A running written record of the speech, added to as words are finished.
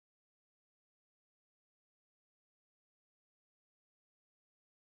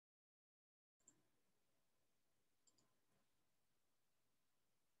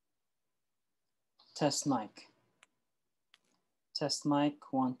Test mic. Test mic,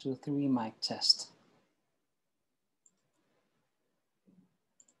 1, 2, 3, mic test.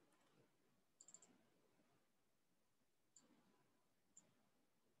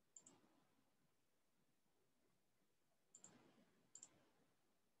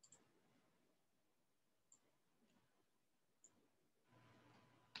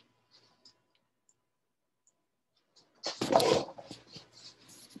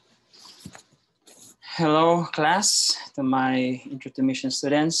 Hello, class, to my Intro to Mission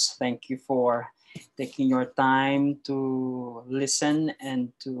students. Thank you for taking your time to listen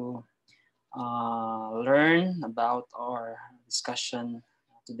and to learn about our discussion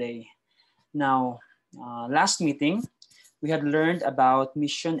today. Now, last meeting, we had learned about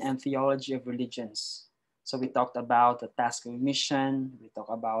mission and theology of religions. So we talked about the task of mission, we talked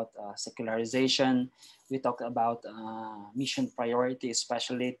about secularization, we talked about mission priority,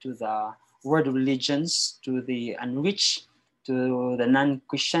 especially to the world religions, to the unreached, to the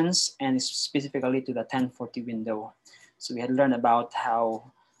non-Christians, and specifically to the 1040 window. So we had learned about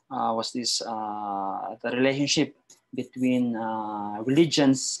how was this the relationship between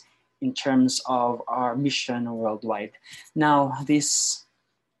religions in terms of our mission worldwide. Now,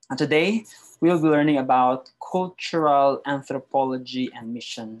 today we'll be learning about cultural anthropology and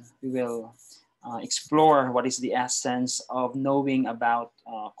mission. We will explore what is the essence of knowing about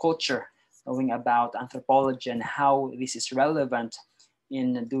culture, knowing about anthropology, and how this is relevant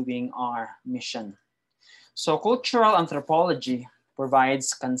in doing our mission. So, cultural anthropology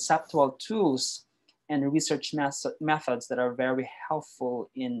provides conceptual tools and research methods that are very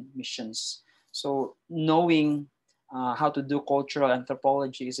helpful in missions. So knowing how to do cultural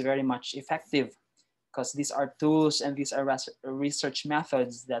anthropology is very much effective because these are tools and these are research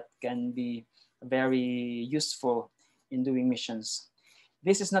methods that can be very useful in doing missions.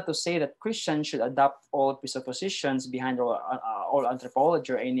 This is not to say that Christians should adopt all presuppositions behind all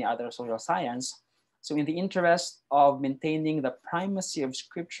anthropology or any other social science. So in the interest of maintaining the primacy of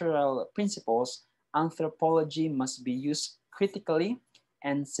scriptural principles, anthropology must be used critically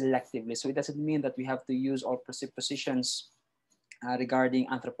and selectively. So it doesn't mean that we have to use all presuppositions regarding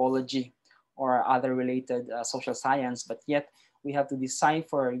anthropology or other related social science, but yet we have to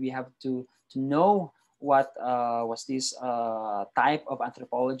decipher, we have to know what was this type of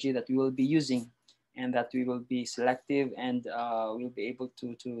anthropology that we will be using, and that we will be selective and we'll be able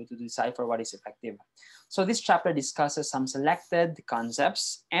to decipher what is effective. So this chapter discusses some selected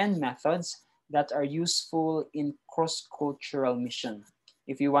concepts and methods that are useful in cross-cultural mission.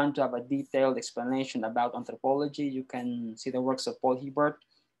 If you want to have a detailed explanation about anthropology, you can see the works of Paul Hiebert,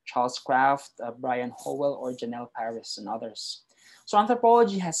 Charles Kraft, Brian Howell, or Janelle Paris, and others. So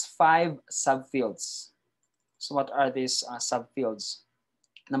anthropology has 5 subfields. So what are these subfields?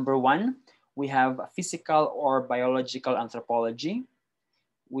 Number 1, we have physical or biological anthropology.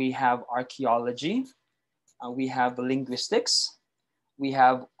 We have archaeology. We have linguistics. We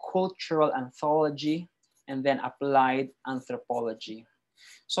have cultural anthropology, and then applied anthropology.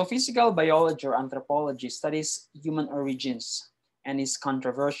 So physical biology or anthropology studies human origins and is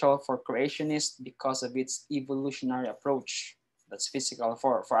controversial for creationists because of its evolutionary approach. That's physical.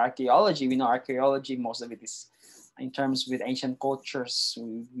 For archaeology, we know archaeology, most of it is in terms with ancient cultures.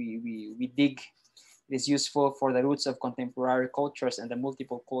 We dig. It is useful for the roots of contemporary cultures and the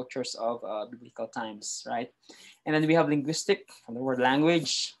multiple cultures of biblical times, right? And then we have linguistic, from the word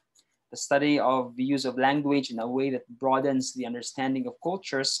language, the study of the use of language in a way that broadens the understanding of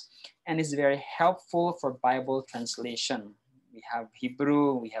cultures and is very helpful for Bible translation. We have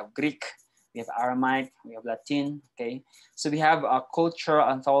Hebrew, we have Greek, we have Aramaic, we have Latin, okay? So we have a cultural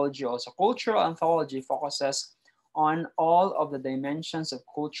anthropology also. Cultural anthropology focuses on all of the dimensions of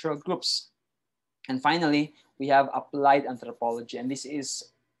cultural groups. And finally, we have applied anthropology, and this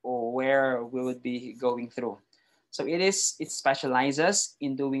is where we would be going through. So it specializes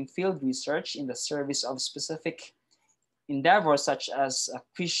in doing field research in the service of specific endeavors such as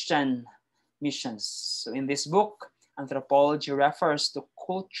Christian missions. So in this book, anthropology refers to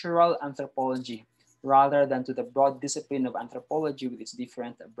cultural anthropology rather than to the broad discipline of anthropology with its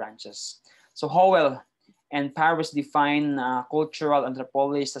different branches. So Howell and Paris define cultural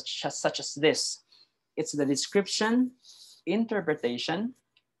anthropology such as this. It's the description, interpretation,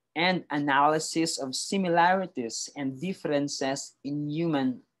 and analysis of similarities and differences in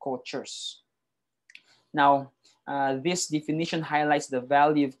human cultures. Now, this definition highlights the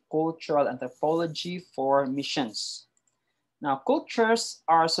value of cultural anthropology for missions. Now, cultures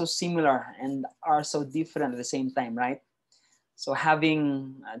are so similar and are so different at the same time, right? So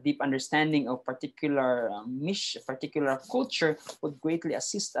having a deep understanding of particular particular culture would greatly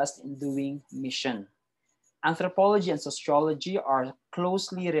assist us in doing mission. Anthropology and sociology are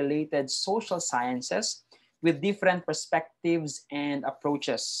closely related social sciences with different perspectives and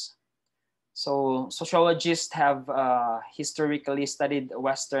approaches. So sociologists have historically studied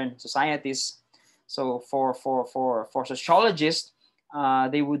Western societies. So for sociologists,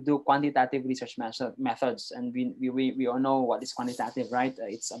 they would do quantitative research methods, and we all know what is quantitative, right?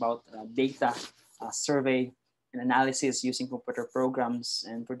 It's about data, survey, and analysis using computer programs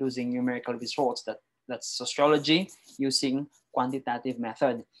and producing numerical results. That's sociology using quantitative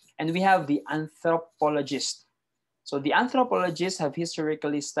method. And we have the anthropologist. So the anthropologists have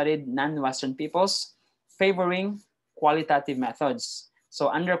historically studied non-Western peoples, favoring qualitative methods. So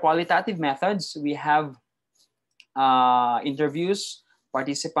under qualitative methods, we have interviews,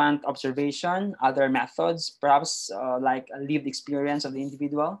 participant observation, other methods, perhaps like a lived experience of the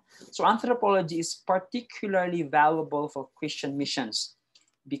individual. So anthropology is particularly valuable for Christian missions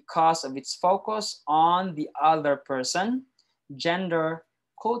because of its focus on the other person, gender,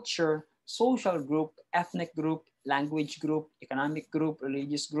 culture, social group, ethnic group, language group, economic group,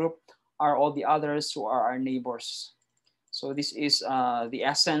 religious group, are all the others who are our neighbors. So this is the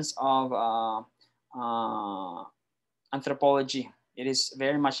essence of anthropology. It is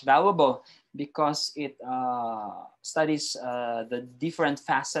very much valuable because it studies the different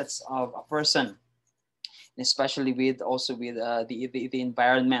facets of a person, especially with also with the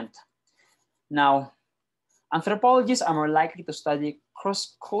environment. Now, anthropologists are more likely to study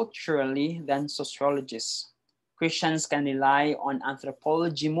cross-culturally than sociologists. Christians can rely on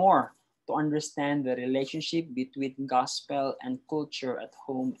anthropology more to understand the relationship between gospel and culture at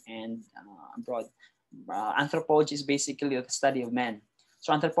home and abroad. Anthropology is basically the study of men.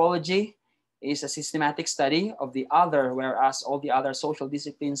 So anthropology is a systematic study of the other, whereas all the other social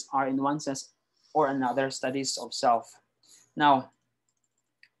disciplines are in one sense or another studies of self. Now,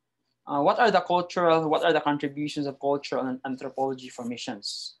 what are the contributions of cultural and anthropology for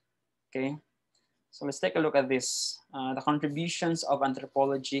missions? Okay, so let's take a look at this. The contributions of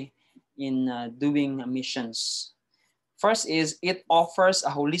anthropology in doing missions. First is it offers a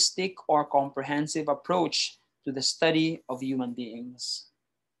holistic or comprehensive approach to the study of human beings.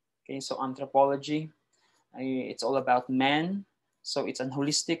 Okay, so anthropology, it's all about men. So it's a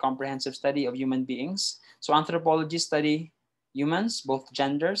holistic, comprehensive study of human beings. So anthropology study humans, both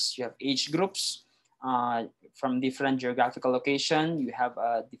genders. You have age groups from different geographical location. You have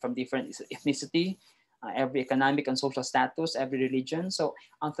from different ethnicity, every economic and social status, every religion. So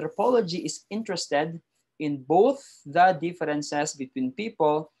anthropology is interested in both the differences between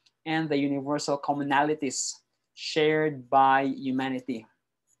people and the universal commonalities shared by humanity.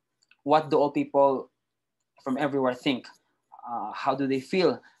 What do all people from everywhere think? How do they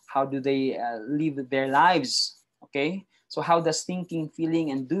feel? How do they live their lives? Okay, so how does thinking, feeling,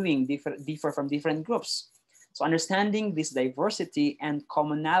 and doing differ from different groups? So understanding this diversity and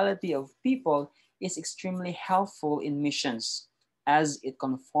commonality of people is extremely helpful in missions as it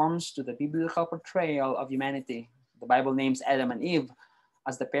conforms to the biblical portrayal of humanity. The Bible names Adam and Eve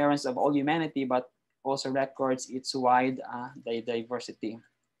as the parents of all humanity, but also records its wide diversity.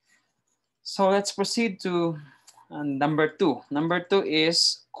 So let's proceed to number two. Number two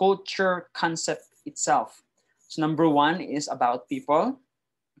is culture concept itself. So number one is about people.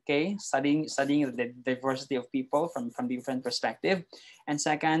 Okay, studying the diversity of people from different perspective. And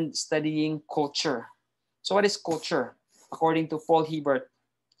second, studying culture. So what is culture? According to Paul Hebert,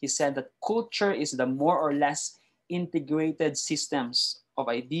 he said that culture is the more or less integrated systems of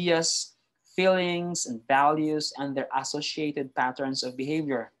ideas, feelings, and values and their associated patterns of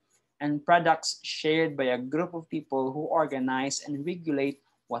behavior and products shared by a group of people who organize and regulate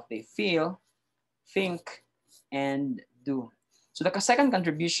what they feel, think, and do. So the second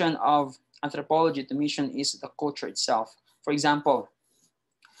contribution of anthropology to mission is the culture itself. For example,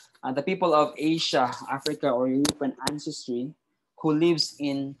 the people of Asia, Africa, or European ancestry who lives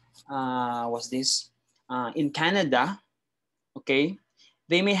in in Canada, okay,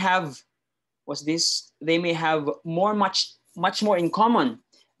 they may have they may have much more in common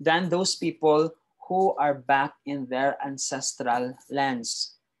than those people who are back in their ancestral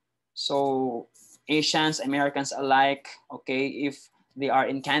lands. So Asians, Americans alike, okay, if they are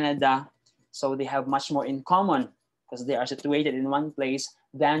in Canada, so they have much more in common because they are situated in one place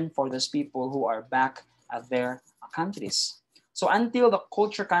than for those people who are back at their countries. So until the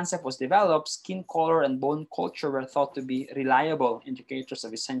culture concept was developed, skin color and bone culture were thought to be reliable indicators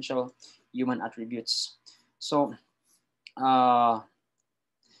of essential human attributes. So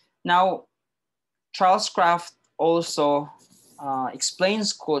now Charles Kraft also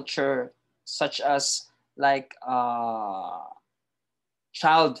explains culture, such as like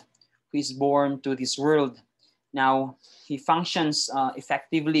child who is born to this world. Now he functions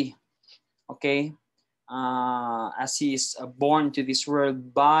effectively, okay, as he is born to this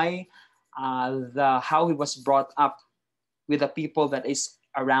world by the how he was brought up with the people that is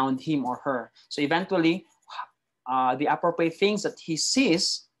around him or her. So eventually, the appropriate things that he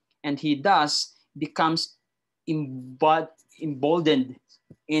sees and he does becomes emboldened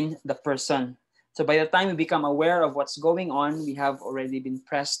in the person. So by the time we become aware of what's going on, we have already been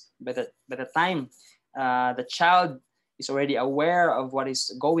pressed. By the time the child is already aware of what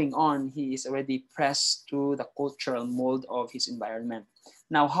is going on, he is already pressed to the cultural mold of his environment.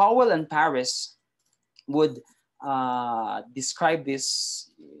 Now, Howell and Paris would describe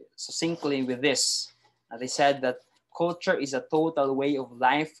this succinctly with this. They said that culture is a total way of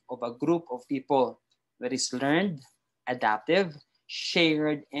life of a group of people that is learned, adaptive,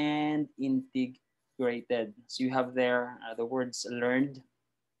 shared, and integrated. So you have there the words learned,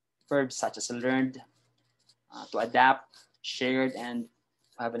 verbs such as learned, to adapt, shared, and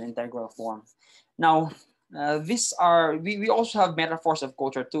to have an integral form. Now, we also have metaphors of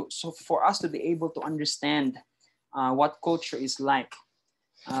culture too. So for us to be able to understand what culture is like,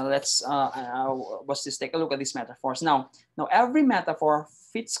 let's just take a look at these metaphors. Now every metaphor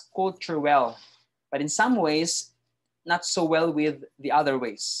fits culture well, but in some ways, not so well with the other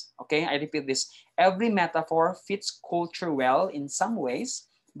ways. Okay, I repeat this. Every metaphor fits culture well in some ways,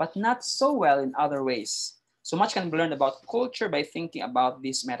 but not so well in other ways. So much can be learned about culture by thinking about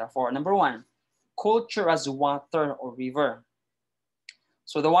this metaphor. Number one, culture as water or river.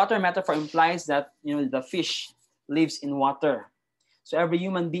 So the water metaphor implies that the fish lives in water. So every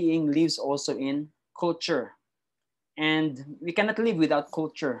human being lives also in culture. And we cannot live without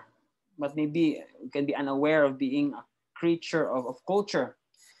culture, but maybe we can be unaware of being a creature of culture.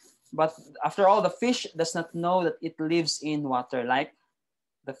 But after all, the fish does not know that it lives in water. Like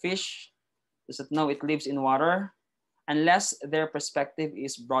the fish does not know it lives in water unless their perspective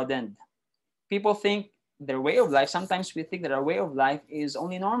is broadened. People think their way of life, sometimes we think that our way of life is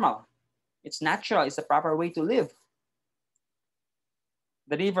only normal. It's natural, it's the proper way to live.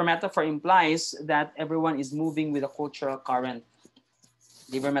 The river metaphor implies that everyone is moving with a cultural current.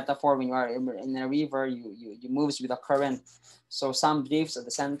 River metaphor, when you are in a river, you moves with a current. So some drifts at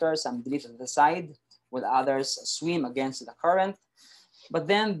the center, some drifts at the side, while others swim against the current. But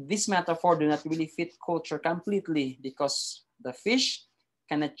then this metaphor do not really fit culture completely because the fish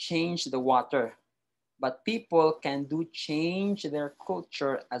cannot change the water, but people can do change their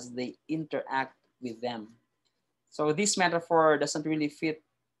culture as they interact with them. So this metaphor doesn't really fit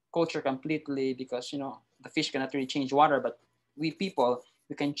culture completely because the fish cannot really change water, but we people,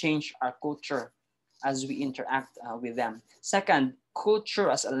 we can change our culture as we interact with them. Second, culture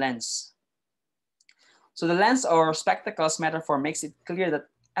as a lens. So the lens or spectacles metaphor makes it clear that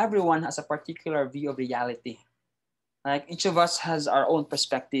everyone has a particular view of reality. Like each of us has our own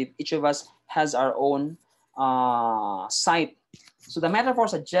perspective. Each of us has our own sight. So the metaphor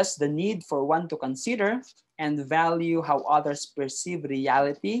suggests the need for one to consider and value how others perceive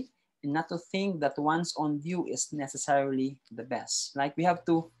reality and not to think that one's own view is necessarily the best. Like we have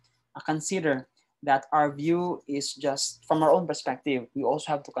to consider that our view is just from our own perspective. We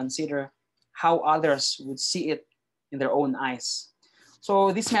also have to consider how others would see it in their own eyes.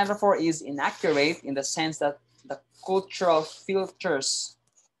 So this metaphor is inaccurate in the sense that the cultural filters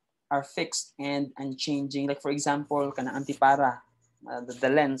are fixed and unchanging. Like for example, kana antipara, the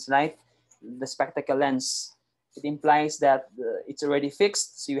lens, right? The spectacle lens. It implies that it's already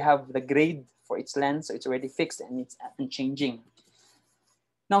fixed. So you have the grade for its lens, so it's already fixed and it's unchanging.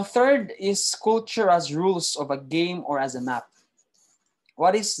 Now, third is culture as rules of a game or as a map.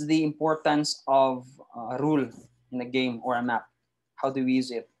 What is the importance of a rule in a game or a map? How do we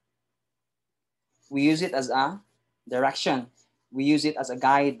use it? We use it as a direction. We use it as a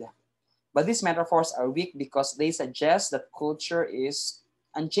guide. But these metaphors are weak because they suggest that culture is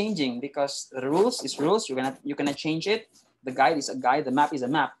unchanging because the rules is rules. You cannot change it. The guide is a guide. The map is a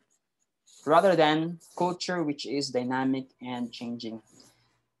map. Rather than culture, which is dynamic and changing.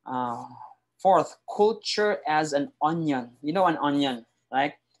 Fourth, culture as an onion. You know an onion,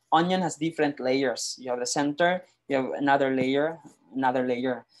 right? Onion has different layers. You have the center, you have another layer, another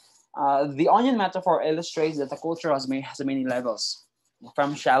layer. The onion metaphor illustrates that the culture has many levels,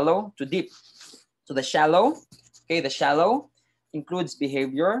 from shallow to deep. So the shallow, the shallow includes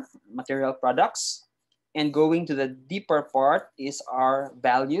behavior, material products, and going to the deeper part is our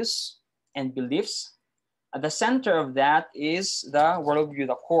values and beliefs. At the center of that is the worldview,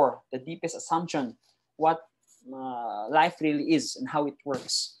 the core, the deepest assumption. What life really is and how it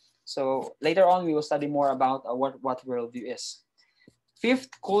works. So later on, we will study more about what worldview is. Fifth,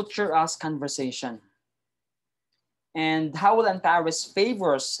 culture as conversation. And Howell and Paris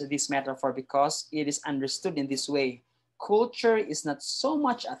favors this metaphor because it is understood in this way. Culture is not so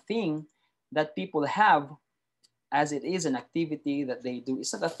much a thing that people have as it is an activity that they do.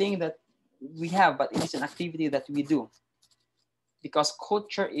 It's not a thing that we have, but it is an activity that we do. Because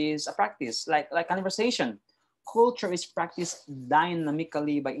culture is a practice, like conversation. Culture is practiced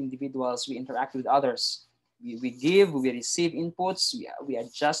dynamically by individuals. We interact with others. We give, we receive inputs, we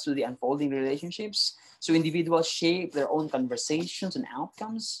adjust to the unfolding relationships. So individuals shape their own conversations and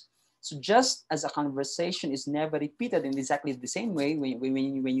outcomes. So just as a conversation is never repeated in exactly the same way when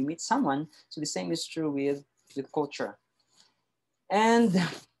you meet someone, so the same is true with culture. And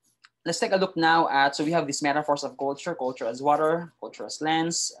let's take a look now at, so we have these metaphors of culture, culture as water, culture as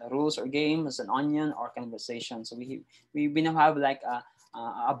lens, rules or game as an onion or conversation. So we now have like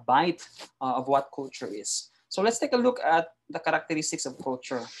a bite of what culture is. So let's take a look at the characteristics of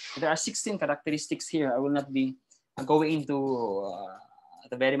culture. There are 16 characteristics here. I will not be going into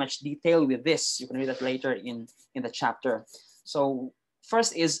the very much detail with this. You can read that later in the chapter. So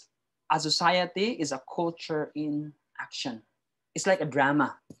first is, a society is a culture in action. It's like a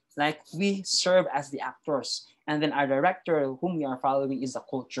drama. Like we serve as the actors, and then our director, whom we are following, is the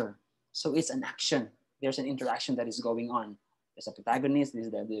culture. So it's an action. There's an interaction that is going on. There's a protagonist, there's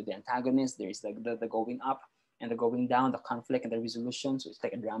the antagonist, there is the going up and the going down, the conflict and the resolution. So it's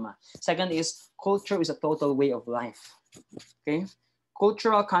like a drama. Second is, culture is a total way of life. Okay.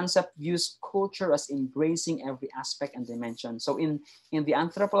 Cultural concept views culture as embracing every aspect and dimension. So in the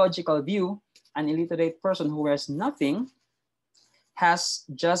anthropological view, an illiterate person who wears nothing has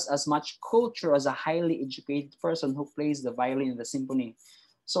just as much culture as a highly educated person who plays the violin in the symphony.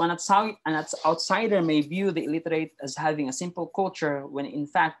 So an outsider may view the illiterate as having a simple culture when in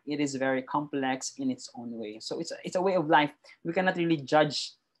fact it is very complex in its own way. So it's a way of life. We cannot really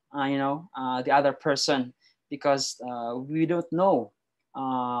judge, the other person because we don't know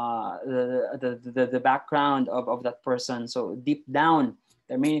the background of that person. So deep down,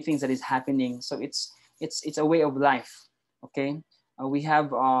 there are many things that is happening. So it's a way of life. Okay. We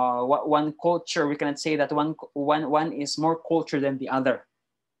have one culture. We cannot say that one is more culture than the other.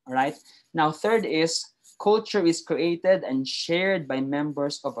 All right. Now, third is, culture is created and shared by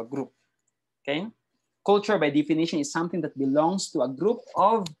members of a group. Okay. Culture, by definition, is something that belongs to a group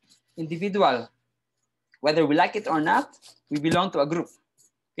of individual. Whether we like it or not, we belong to a group.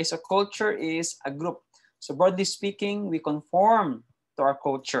 Okay. So culture is a group. So broadly speaking, we conform to our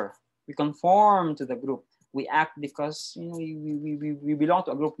culture. We conform to the group. We act because we belong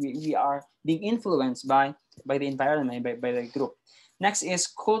to a group. We are being influenced by the environment, by the group. Next is,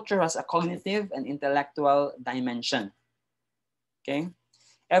 culture has a cognitive and intellectual dimension. Okay,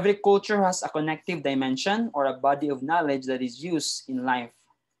 every culture has a connective dimension or a body of knowledge that is used in life.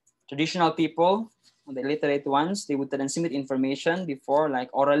 Traditional people, the illiterate ones, they would transmit information before,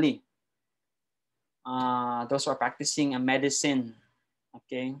 like orally. Those who are practicing a medicine,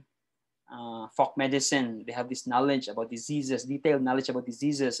 okay, folk medicine, they have this knowledge about diseases, detailed knowledge about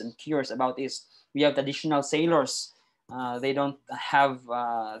diseases and cures about this. We have traditional sailors. They don't have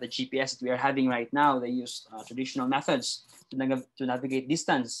the GPS that we are having right now. They use traditional methods to navigate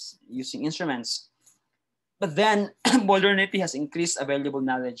distance using instruments. But then modernity has increased available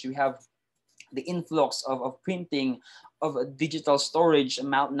knowledge. We have the influx of printing, of digital storage,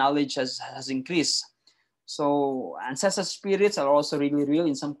 amount knowledge has increased. So ancestral spirits are also really real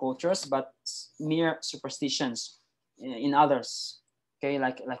in some cultures, but mere superstitions in others. Okay,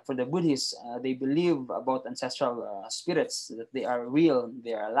 like for the Buddhists, they believe about ancestral spirits, that they are real,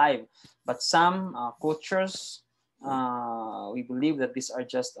 they are alive. But some cultures, we believe that these are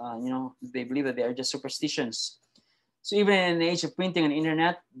just, they believe that they are just superstitions. So even in the age of printing and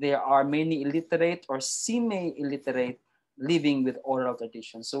internet, there are many illiterate or semi-illiterate living with oral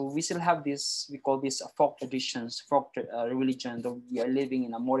traditions. So we still have this, we call this folk traditions, folk religion, though we are living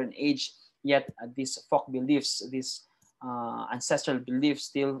in a modern age, yet these folk beliefs, these ancestral beliefs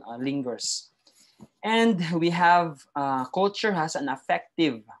still lingers. And we have culture has an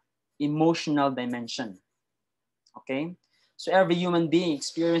affective, emotional dimension. Okay, so every human being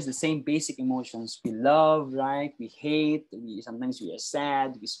experiences the same basic emotions. We love, right? We hate. Sometimes we are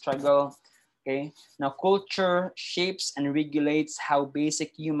sad. We struggle. Okay. Now, culture shapes and regulates how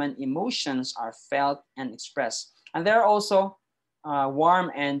basic human emotions are felt and expressed. And there are also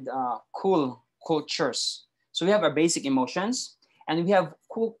warm and cool cultures. So we have our basic emotions, and we have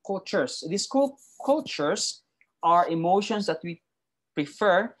cool cultures. These cool cultures are emotions that we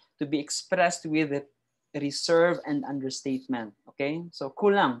prefer to be expressed with reserve, and understatement. Okay, so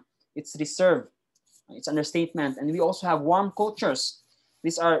kulang, it's reserve, it's understatement. And we also have warm cultures.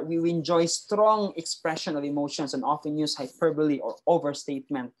 These are, we enjoy strong expression of emotions and often use hyperbole or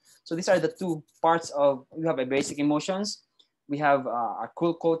overstatement. So these are the two parts of, we have a basic emotions, we have our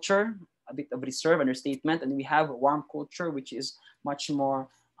cool culture, a bit of reserve, understatement, and we have warm culture, which is much more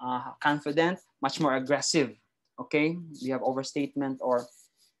confident, much more aggressive. Okay, we have overstatement or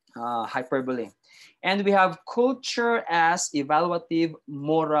hyperbole. And we have culture as evaluative,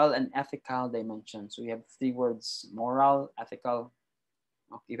 moral, and ethical dimensions. So we have three words: moral, ethical,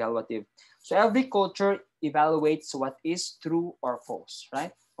 evaluative. So every culture evaluates what is true or false,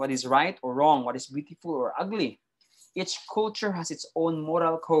 right? What is right or wrong, what is beautiful or ugly. Each culture has its own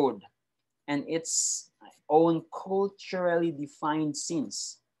moral code and its own culturally defined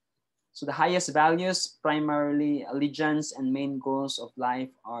sins. So the highest values, primarily allegiance and main goals of life,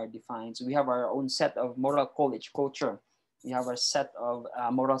 are defined. So we have our own set of moral code, each culture. We have our set of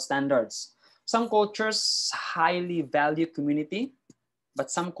moral standards. Some cultures highly value community, but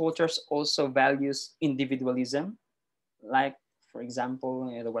some cultures also values individualism. Like, for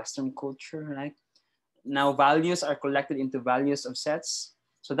example, the Western culture, right? Now values are collected into values of sets.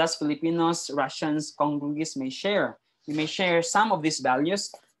 So thus Filipinos, Russians, Congolese may share. We may share some of these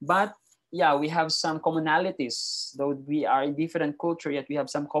values, but yeah, we have some commonalities. Though we are a different culture, yet we have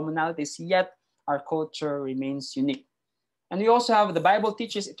some commonalities, yet our culture remains unique. And we also have, the Bible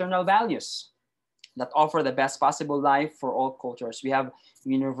teaches eternal values that offer the best possible life for all cultures. We have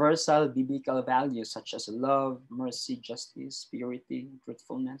universal biblical values such as love, mercy, justice, purity,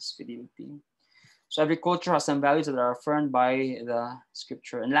 truthfulness, fidelity. So every culture has some values that are affirmed by the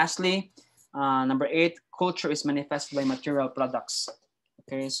scripture. And lastly, number 8, culture is manifested by material products.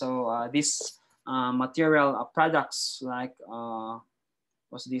 Okay, so these material products, like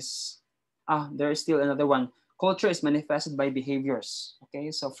what's this? There is still another one. Culture is manifested by behaviors.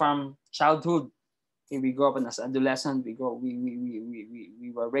 Okay, so from childhood, okay, we grow up, and as adolescent, we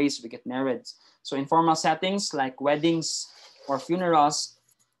were raised, we get married. So in formal settings like weddings or funerals,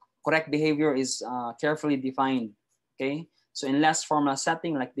 correct behavior is carefully defined. Okay, so in less formal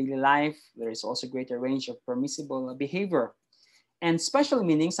setting like daily life, there is also greater range of permissible behavior. And special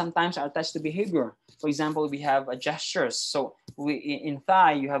meanings sometimes are attached to behavior. For example, we have gestures. So in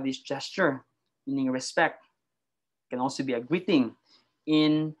Thai, you have this gesture, meaning respect. It can also be a greeting.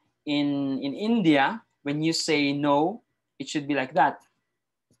 In, in India, when you say no, it should be like that.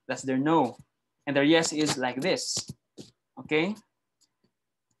 That's their no. And their yes is like this. Okay?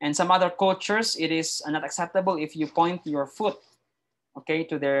 And some other cultures, it is not acceptable if you point your foot, okay,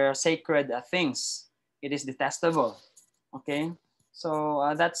 to their sacred things. It is detestable. Okay?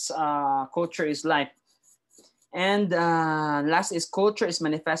 So that's culture is like. And last is culture is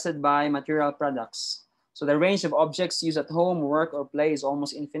manifested by material products. So the range of objects used at home, work, or play is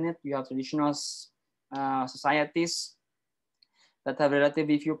almost infinite. You have traditional societies that have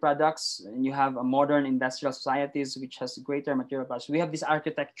relatively few products, and you have a modern industrial societies which has greater material products. We have this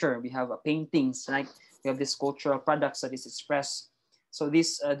architecture, we have paintings, right? We have this cultural products that is expressed. So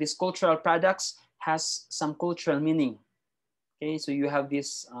these cultural products has some cultural meaning. Okay, so you have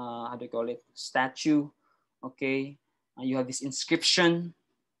this, how do you call it, statue, okay? You have this inscription,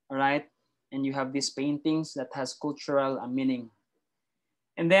 all right? And you have these paintings that has cultural meaning.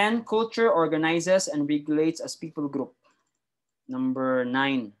 And then culture organizes and regulates as people group. Number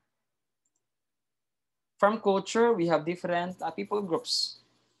 9. From culture, we have different people groups,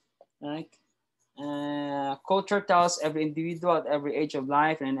 right? Culture tells every individual at every age of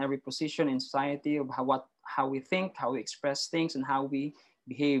life and in every position in society of how we think, how we express things, and how we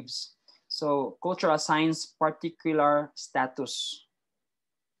behaves. So culture assigns particular status.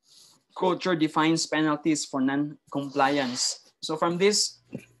 Culture defines penalties for non-compliance. So from this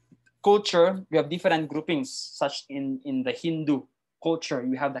culture, we have different groupings, such in the Hindu culture,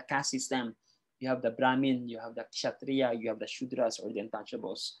 you have the caste system, you have the Brahmin, you have the Kshatriya, you have the Shudras or the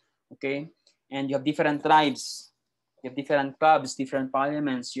untouchables, okay? And you have different tribes, you have different clubs, different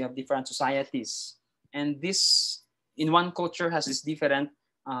parliaments, you have different societies. And this, in one culture, has this different,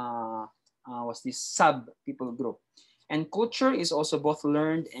 what's this, sub people group. And culture is also both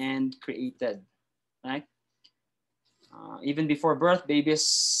learned and created, right? Even before birth,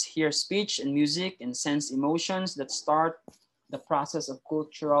 babies hear speech and music and sense emotions that start the process of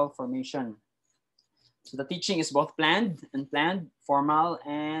cultural formation. So the teaching is both planned, formal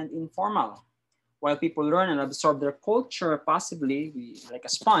and informal. While people learn and absorb their culture passively, like a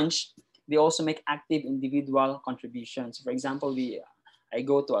sponge, they also make active individual contributions. For example, I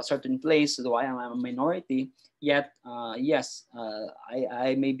go to a certain place, though I am a minority, yet yes,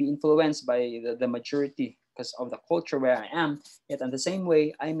 I may be influenced by the majority because of the culture where I am. Yet in the same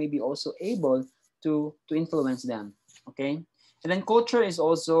way, I may be also able to influence them. Okay, and then culture is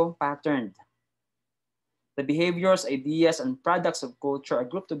also patterned. The behaviors, ideas, and products of culture are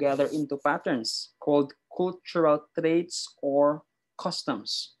grouped together into patterns called cultural traits or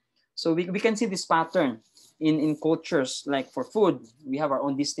customs. So we can see this pattern in cultures. Like for food, we have our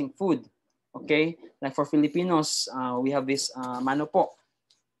own distinct food. Okay, like for Filipinos, we have this manopo.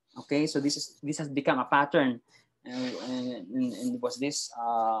 Okay, so this has become a pattern, and was this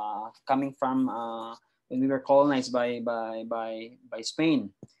coming from when we were colonized by Spain.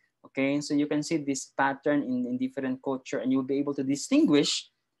 Okay, so you can see this pattern in different culture, and you'll be able to distinguish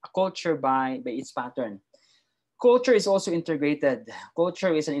a culture by its pattern. Culture is also integrated.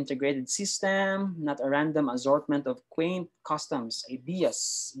 Culture is an integrated system, not a random assortment of quaint customs,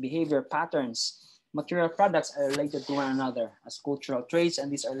 ideas, behavior patterns. Material products are related to one another as cultural traits,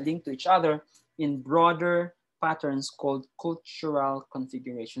 and these are linked to each other in broader patterns called cultural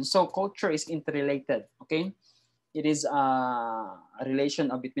configuration. So culture is interrelated, okay? It is a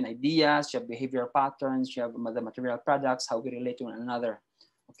relation of between ideas, you have behavioral patterns, you have the material products, how we relate to one another,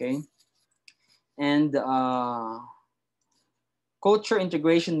 okay? And culture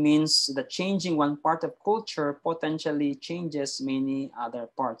integration means that changing one part of culture potentially changes many other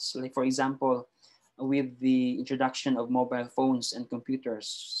parts. Like for example, with the introduction of mobile phones and computers,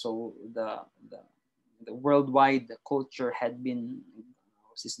 so the worldwide culture had been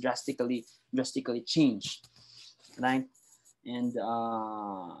drastically changed, right? And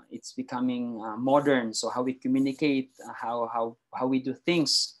it's becoming modern. So how we communicate, how we do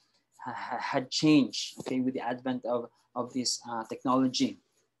things had changed, okay, with the advent of this technology.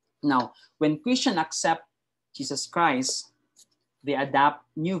 Now, when Christians accept Jesus Christ, they adapt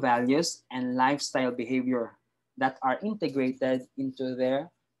new values and lifestyle behavior that are integrated into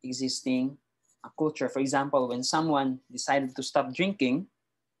their existing culture. For example, when someone decided to stop drinking,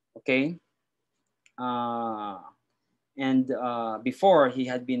 okay, uh, and before he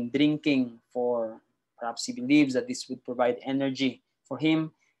had been drinking for, perhaps he believes that this would provide energy for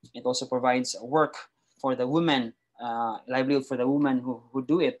him. It also provides work for the woman, livelihood for the woman who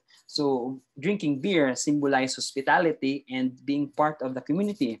do it. So drinking beer symbolizes hospitality and being part of the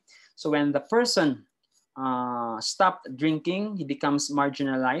community. So when the person stopped drinking, he becomes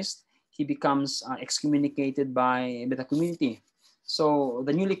marginalized. He becomes excommunicated by the community. So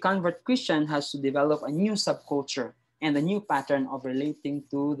the newly convert Christian has to develop a new subculture and a new pattern of relating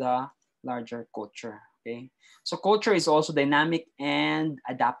to the larger culture. Okay, so culture is also dynamic and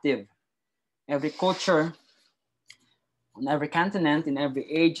adaptive. Every culture on every continent in every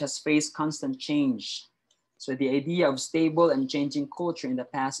age has faced constant change. So the idea of stable and changing culture in the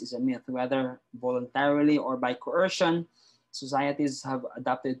past is a myth. Whether voluntarily or by coercion, societies have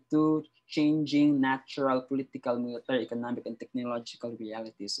adapted to changing natural, political, military, economic, and technological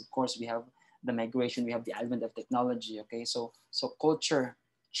realities. Of course, we have the migration, we have the advent of technology. Okay, so culture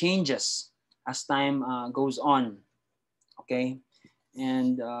changes as time goes on. Okay,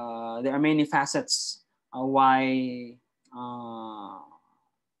 and there are many facets why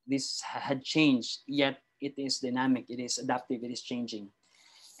this had changed, yet it is dynamic, it is adaptive, it is changing.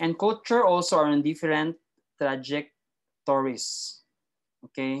 And culture also are on different trajectories.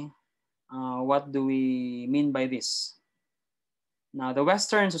 Okay, what do we mean by this? Now, the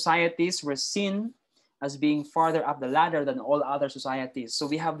Western societies were seen as being farther up the ladder than all other societies. So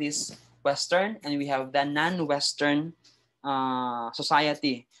we have this Western and we have the non-Western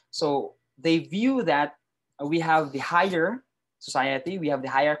society. So they view that we have the higher society, we have the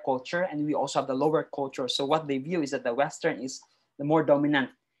higher culture, and we also have the lower culture. So what they view is that the Western is the more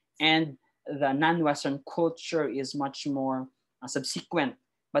dominant, and the non-Western culture is much more subsequent.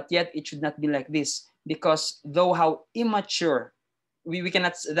 But yet it should not be like this, because though how immature, we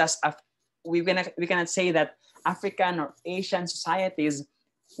cannot thus we cannot say that African or Asian societies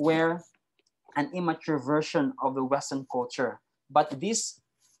were an immature version of the Western culture, but this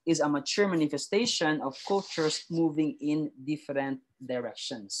is a mature manifestation of cultures moving in different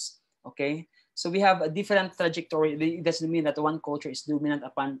directions. Okay, so we have a different trajectory. It doesn't mean that one culture is dominant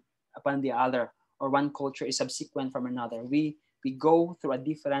upon the other, or one culture is subsequent from another. We go through a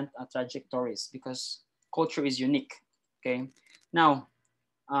different trajectories because culture is unique. Okay, now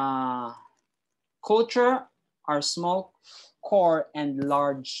culture are small core and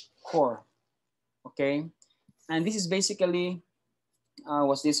large core. Okay, and this is basically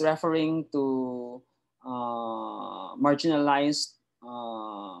was this referring to marginalized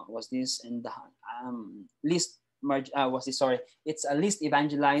was this in the least it's least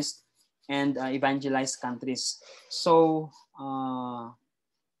evangelized and evangelized countries. So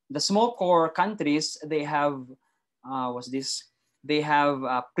the small core countries, they have they have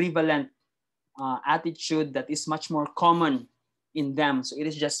a prevalent attitude that is much more common in them. So it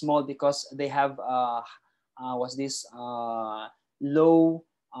is just small because they have low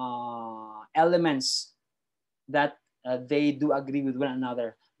elements that they do agree with one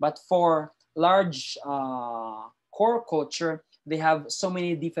another. But for large core culture, they have so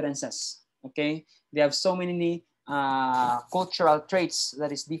many differences. Okay, they have so many cultural traits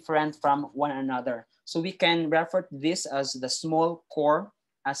that is different from one another. So we can refer to this as the small core,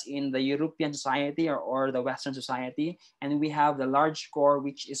 as in the European society or the Western society, and we have the large core,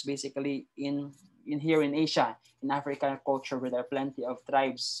 which is basically in here in Asia, in African culture, where there are plenty of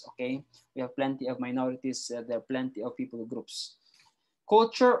tribes. Okay, we have plenty of minorities, there are plenty of people groups.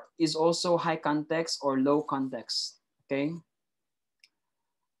 Culture is also high context or low context. Okay,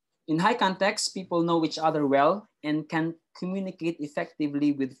 in high context, people know each other well and can communicate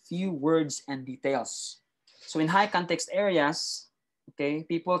effectively with few words and details. So in high context areas, okay,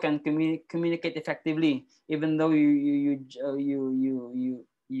 people can communicate effectively, even though you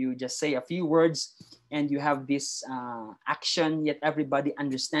just say a few words and you have this action, yet everybody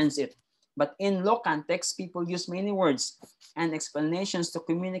understands it. But in low context, people use many words and explanations to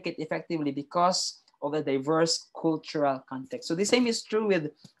communicate effectively because of the diverse cultural context. So the same is true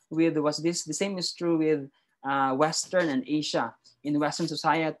with the same is true with Western and Asia. In Western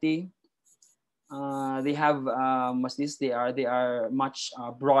society, they have they are much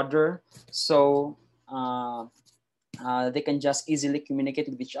broader, so they can just easily communicate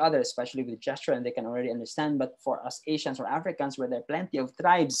with each other, especially with gesture, and they can already understand. But for us Asians or Africans, where there are plenty of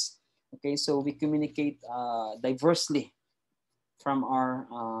tribes, okay, so we communicate diversely from our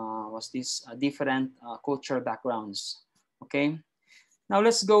different cultural backgrounds. Okay, now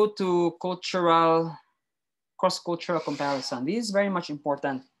let's go to cross-cultural comparison. This is very much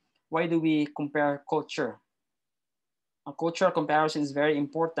important. Why do we compare culture? A cultural comparison is very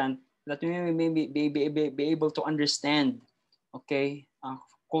important, that we may be able to understand, okay,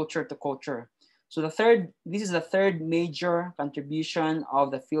 culture to culture. So this is the third major contribution of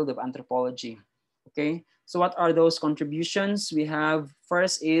the field of anthropology. Okay, so what are those contributions? We have,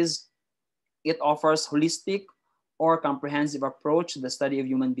 first is, it offers holistic or comprehensive approach to the study of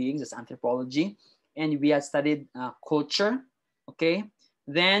human beings, as anthropology. And we have studied culture, okay?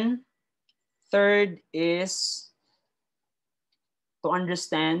 Then third is to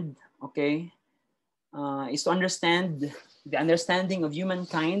understand, okay? Is to understand, the understanding of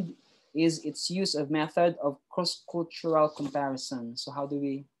humankind is its use of method of cross-cultural comparison. So how do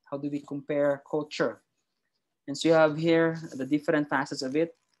we compare culture? And so you have here the different facets of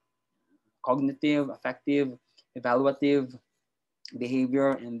it: cognitive, affective, evaluative,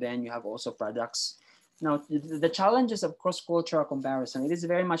 behavior, and then you have also products. Now, the challenges of cross-cultural comparison, it is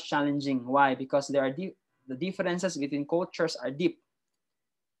very much challenging. Why? Because there are the differences between cultures are deep.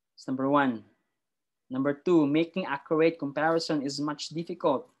 That's number one. Number two, making accurate comparison is much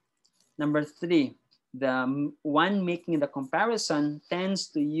difficult. Number three, the one making the comparison tends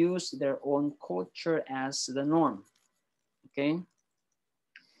to use their own culture as the norm. Okay.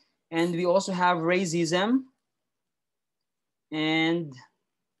 And we also have racism and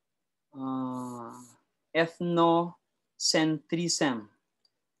ethnocentrism.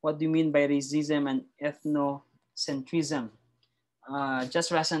 What do you mean by racism and ethnocentrism?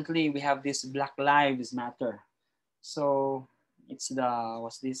 Just recently, we have this Black Lives Matter. So it's a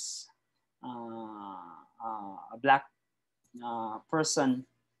black person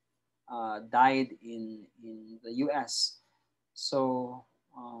died in the US. So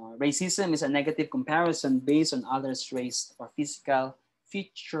racism is a negative comparison based on others' race or physical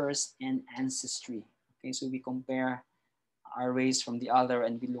features and ancestry. Okay, so we compare our race from the other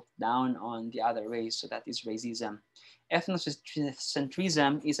and we look down on the other race. So that is racism.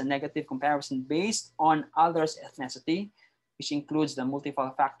 Ethnocentrism is a negative comparison based on others' ethnicity, which includes the multiple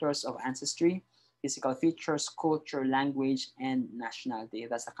factors of ancestry, physical features, culture, language, and nationality.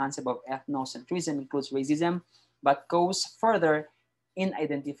 That's the concept of ethnocentrism, includes racism, but goes further in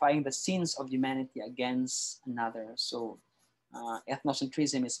identifying the sins of humanity against another. So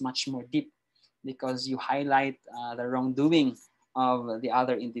ethnocentrism is much more deep because you highlight the wrongdoing of the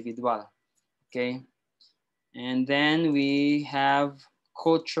other individual, okay? And then we have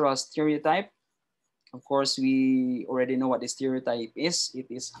cultural stereotype. Of course, we already know what the stereotype is.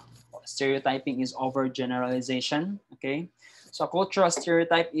 Stereotyping is overgeneralization, okay? So a cultural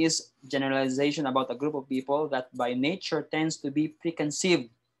stereotype is generalization about a group of people that by nature tends to be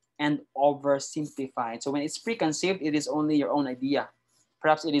preconceived and oversimplified. So when it's preconceived, it is only your own idea.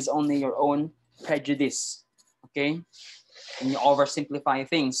 Perhaps it is only your own prejudice, okay? And you oversimplify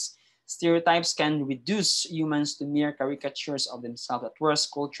things. Stereotypes can reduce humans to mere caricatures of themselves. At worst,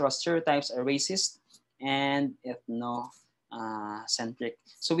 cultural stereotypes are racist and ethnocentric.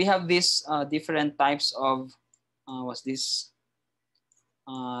 So we have these different types of, what's this?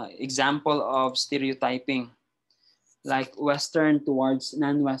 Example of stereotyping, like Western towards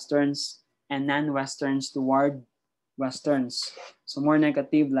non-Westerns and non-Westerns toward Westerns. So more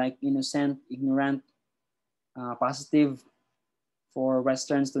negative, like innocent, ignorant, positive for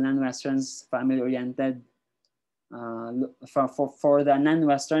Westerns to non-Westerns, family-oriented. For the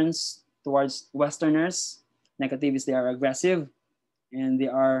non-Westerns towards Westerners, negative is they are aggressive and they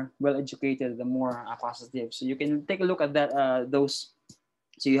are well-educated, the more positive. So you can take a look at that. Those.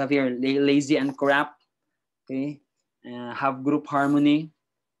 So you have here lazy and corrupt, okay? Have group harmony.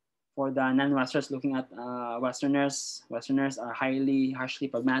 For the non-Westerners, looking at Westerners are harshly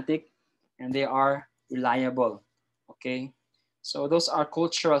pragmatic, and they are reliable, okay? So those are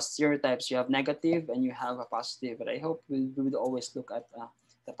cultural stereotypes. You have negative and you have a positive, but I hope we would always look at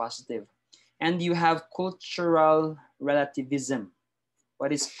the positive. And you have cultural relativism.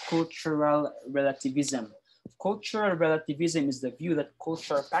 What is cultural relativism? Cultural relativism is the view that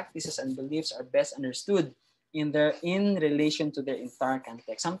cultural practices and beliefs are best understood in relation to their entire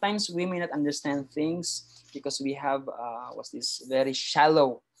context. Sometimes we may not understand things because we have very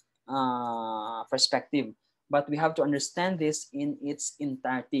shallow perspective, but we have to understand this in its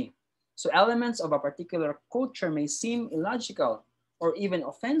entirety. So elements of a particular culture may seem illogical or even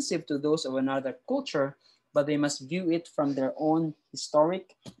offensive to those of another culture, but they must view it from their own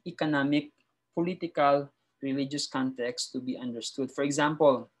historic, economic, political, religious context to be understood. For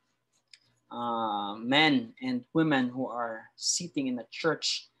example, men and women who are sitting in a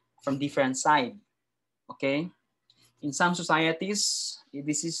church from different side, okay? In some societies,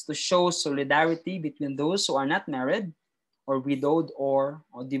 this is to show solidarity between those who are not married or widowed or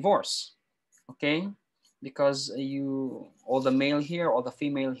divorced, okay? Because all the male here, all the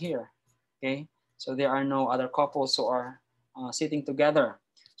female here, okay? So there are no other couples who are sitting together.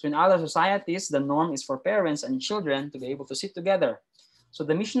 So in other societies, the norm is for parents and children to be able to sit together. So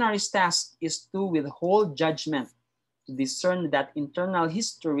the missionary's task is to withhold judgment, to discern that internal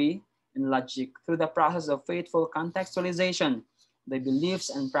history and logic through the process of faithful contextualization. The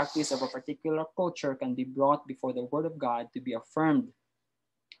beliefs and practice of a particular culture can be brought before the Word of God to be affirmed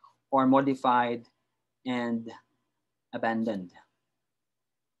or modified and abandoned.